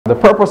The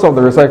purpose of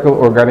the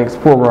Recycle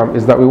Organics program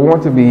is that we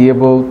want to be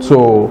able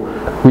to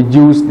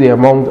reduce the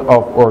amount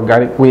of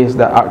organic waste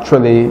that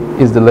actually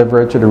is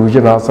delivered to the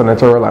regional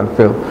sanitary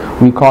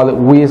landfill. We call it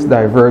waste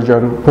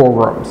diversion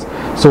programs.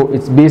 So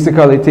it's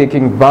basically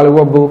taking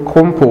valuable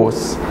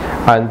compost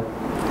and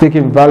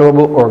taking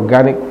valuable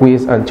organic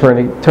waste and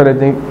turning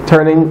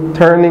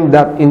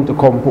that into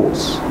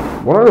compost.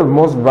 One of the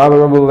most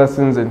valuable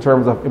lessons in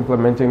terms of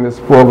implementing this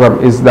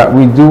program is that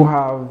we do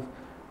have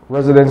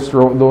residents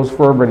throughout those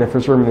 4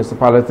 beneficiary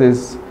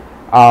municipalities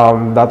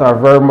that are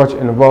very much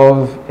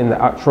involved in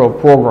the actual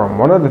program.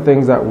 One of the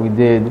things that we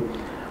did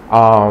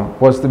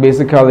was to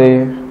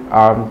basically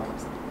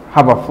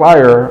have a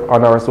flyer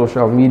on our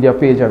social media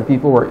page, and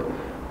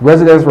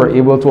residents were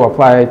able to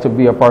apply to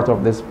be a part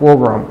of this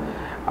program.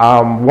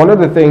 One of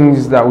the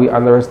things that we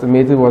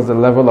underestimated was the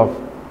level of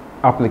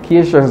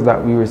applications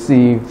that we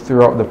received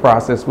throughout the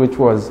process, which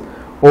was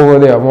over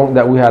the amount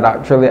that we had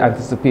actually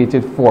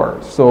anticipated for.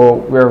 So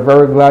we're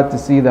very glad to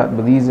see that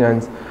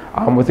Belizeans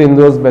within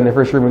those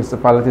beneficiary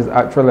municipalities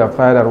actually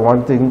applied and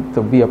wanting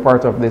to be a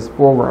part of this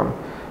program.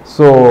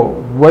 So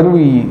when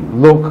we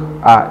look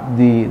at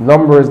the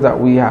numbers that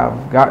we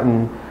have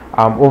gotten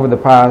over the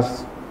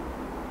past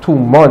 2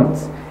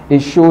 months, it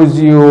shows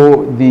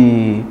you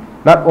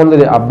not only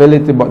the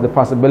ability but the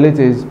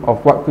possibilities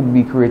of what could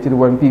be created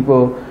when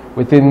people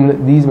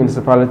within these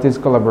municipalities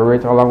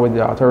collaborate along with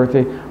the authority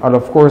and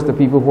of course the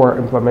people who are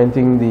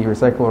implementing the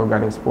Recycle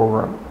Organics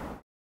program.